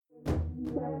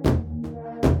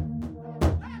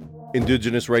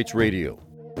Indigenous Rights Radio,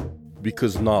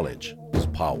 because knowledge is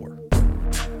power.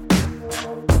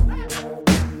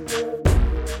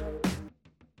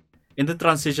 In the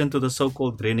transition to the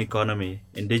so-called green economy,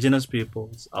 indigenous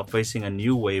peoples are facing a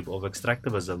new wave of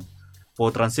extractivism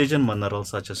for transition minerals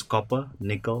such as copper,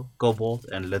 nickel, cobalt,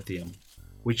 and lithium,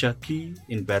 which are key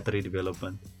in battery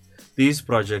development. These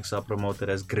projects are promoted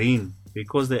as green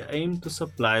because they aim to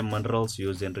supply minerals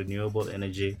used in renewable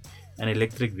energy and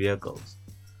electric vehicles.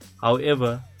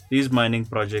 However, these mining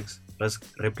projects risk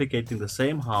replicating the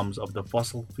same harms of the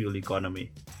fossil fuel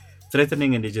economy,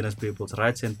 threatening indigenous peoples'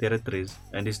 rights and territories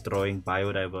and destroying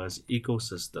biodiverse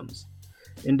ecosystems.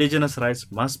 Indigenous rights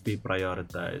must be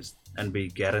prioritized and be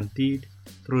guaranteed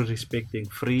through respecting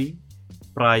free,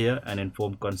 prior, and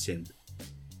informed consent.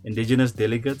 Indigenous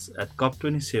delegates at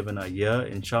COP27 are here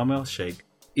in Sharm el Sheikh,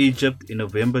 Egypt in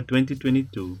November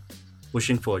 2022,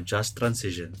 pushing for a just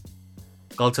transition.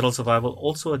 Cultural Survival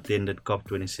also attended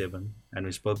COP27, and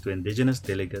we spoke to indigenous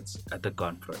delegates at the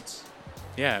conference.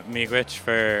 Yeah, Miigwech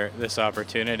for this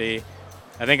opportunity.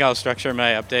 I think I'll structure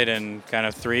my update in kind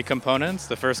of three components.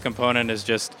 The first component is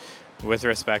just with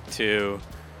respect to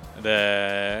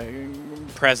the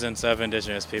presence of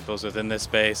Indigenous peoples within this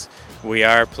space. We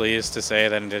are pleased to say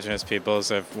that Indigenous peoples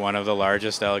have one of the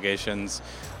largest delegations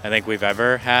I think we've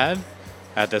ever had.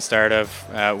 At the start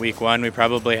of week one, we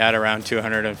probably had around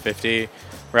 250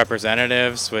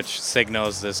 representatives, which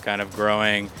signals this kind of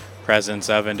growing presence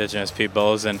of Indigenous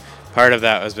peoples, and part of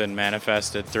that has been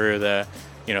manifested through the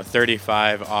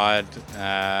 35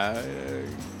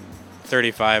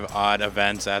 odd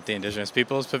events at the Indigenous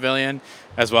Peoples Pavilion,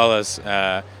 as well as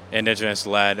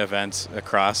Indigenous-led events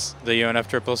across the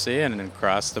UNFCCC and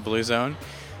across the Blue Zone.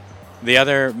 The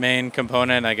other main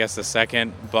component, I guess the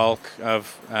second bulk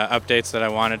of updates that I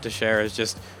wanted to share, is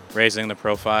just raising the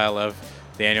profile of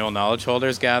the annual Knowledge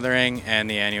Holders Gathering and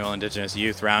the annual Indigenous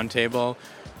Youth Roundtable,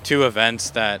 two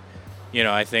events that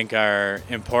I think are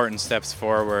important steps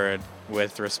forward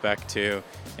with respect to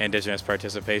Indigenous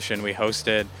participation. We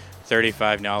hosted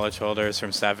 35 knowledge holders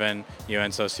from 7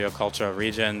 UN sociocultural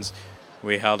regions.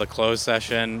 We held a closed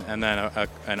session and then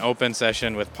an open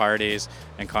session with parties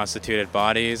and constituted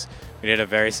bodies. We did a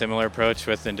very similar approach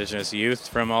with Indigenous youth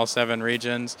from all 7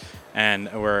 regions,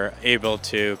 and were able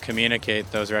to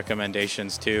communicate those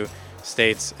recommendations to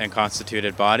states and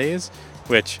constituted bodies,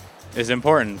 which is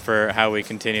important for how we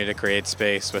continue to create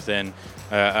space within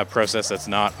a process that's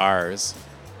not ours.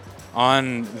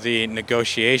 On the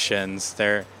negotiations,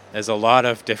 there is a lot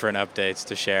of different updates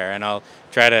to share, and I'll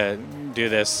try to do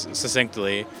this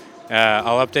succinctly.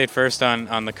 I'll update first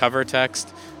on the cover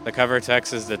text. The cover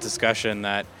text is the discussion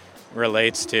that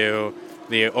relates to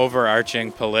the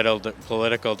overarching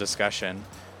political discussion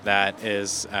that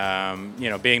is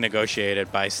being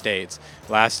negotiated by states.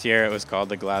 Last year it was called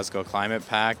the Glasgow Climate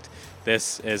Pact.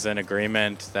 This is an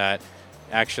agreement that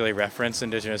actually referenced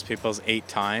Indigenous peoples 8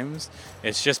 times.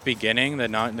 It's just beginning. The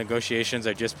negotiations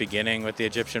are just beginning with the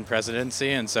Egyptian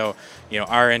presidency, and so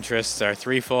our interests are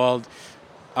threefold: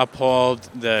 uphold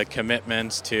the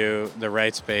commitments to the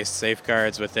rights-based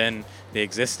safeguards within the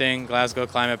existing Glasgow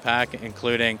Climate Pact,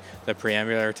 including the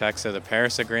preambular text of the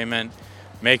Paris Agreement;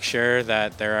 make sure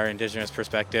that there are Indigenous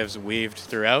perspectives weaved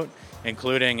throughout,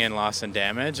 including in loss and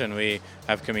damage, and we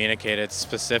have communicated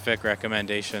specific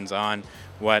recommendations on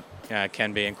what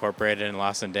can be incorporated in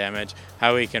loss and damage,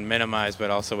 how we can minimize but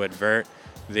also avert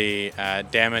the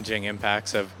damaging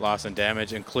impacts of loss and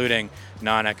damage, including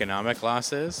non-economic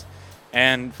losses.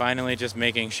 And finally, just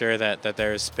making sure that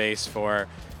there is space for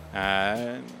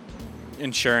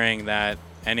ensuring that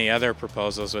any other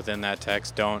proposals within that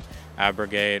text don't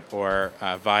abrogate or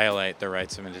violate the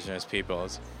rights of Indigenous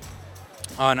peoples.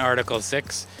 On Article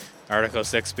 6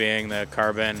 being the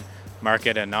carbon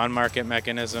market and non-market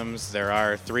mechanisms, there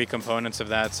are 3 components of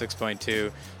that: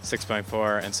 6.2,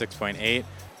 6.4, and 6.8.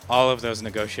 All of those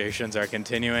negotiations are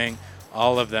continuing.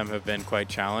 All of them have been quite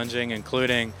challenging,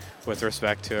 including with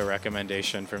respect to a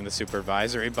recommendation from the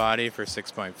supervisory body for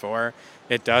 6.4.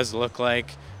 It does look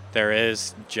like there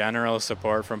is general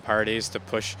support from parties to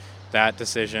push that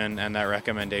decision and that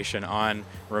recommendation on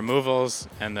removals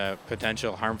and the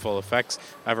potential harmful effects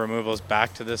of removals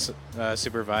back to this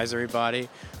supervisory body,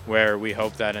 where we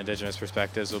hope that Indigenous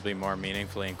perspectives will be more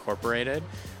meaningfully incorporated.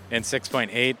 In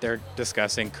 6.8, they're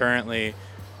discussing currently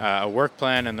a work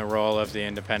plan and the role of the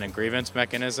independent grievance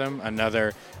mechanism,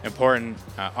 another important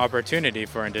opportunity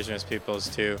for Indigenous peoples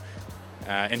to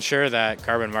ensure that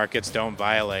carbon markets don't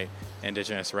violate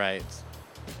Indigenous rights.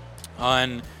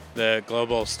 On the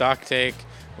global stocktake,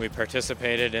 we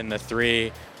participated in the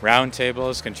 3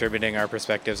 roundtables, contributing our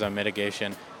perspectives on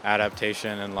mitigation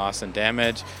adaptation and loss and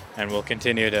damage, and we'll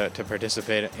continue to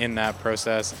participate in that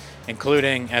process,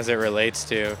 including as it relates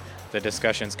to the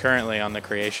discussions currently on the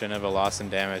creation of a loss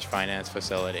and damage finance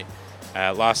facility.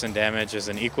 Loss and damage is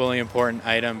an equally important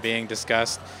item being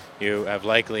discussed. You have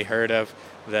likely heard of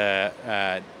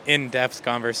the in-depth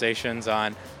conversations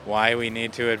on why we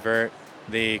need to avert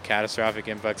the catastrophic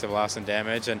impacts of loss and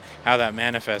damage, and how that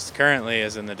manifests currently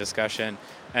is in the discussion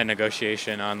and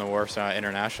negotiation on the Warsaw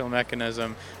International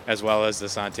Mechanism, as well as the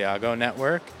Santiago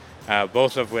Network,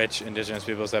 both of which Indigenous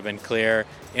peoples have been clear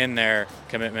in their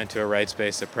commitment to a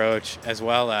rights-based approach, as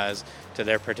well as to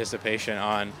their participation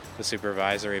on the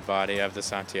supervisory body of the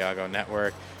Santiago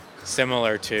Network,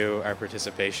 similar to our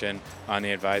participation on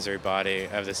the advisory body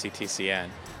of the CTCN,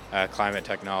 climate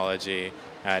technology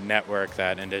network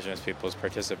that Indigenous peoples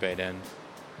participate in.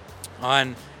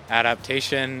 On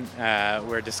adaptation,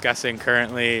 we're discussing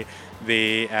currently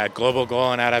the global goal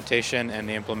on adaptation and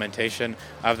the implementation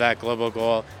of that global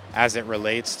goal as it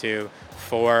relates to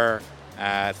 4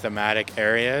 thematic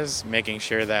areas, making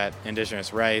sure that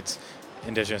Indigenous rights,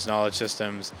 Indigenous knowledge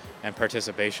systems, and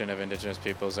participation of Indigenous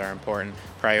peoples are important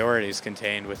priorities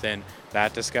contained within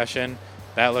that discussion.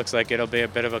 That looks like it'll be a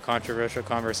bit of a controversial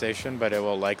conversation, but it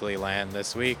will likely land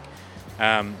this week.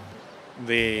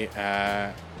 The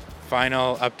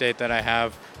final update that I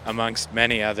have, amongst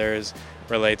many others,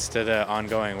 relates to the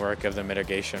ongoing work of the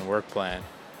mitigation work plan.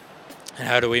 And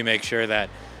how do we make sure that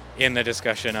in the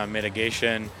discussion on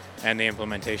mitigation and the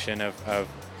implementation of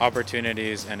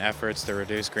opportunities and efforts to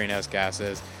reduce greenhouse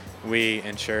gases, we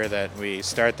ensure that we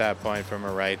start that point from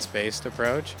a rights-based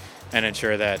approach and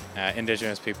ensure that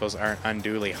Indigenous peoples aren't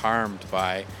unduly harmed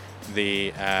by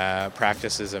the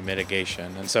practices of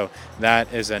mitigation. And so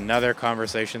that is another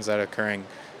conversation that's occurring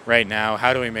right now.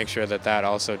 How do we make sure that that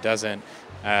also doesn't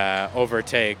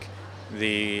overtake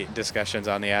the discussions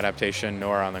on the adaptation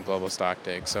nor on the global stock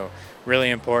dig? So really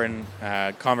important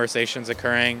conversations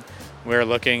occurring. We're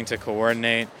looking to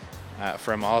coordinate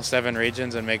from all 7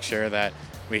 regions and make sure that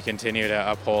we continue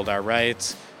to uphold our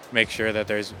rights, make sure that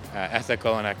there's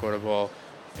ethical and equitable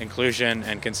inclusion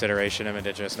and consideration of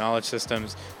Indigenous knowledge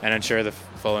systems, and ensure the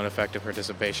full and effective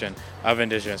participation of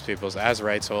Indigenous peoples as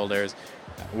rights holders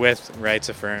with rights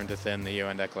affirmed within the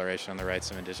UN Declaration on the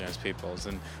Rights of Indigenous Peoples.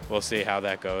 And we'll see how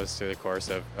that goes through the course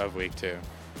of week 2.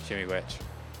 Chimiwich.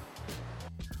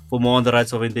 For more on the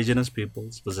rights of Indigenous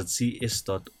peoples, visit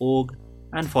cs.org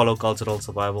and follow Cultural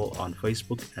Survival on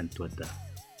Facebook and Twitter.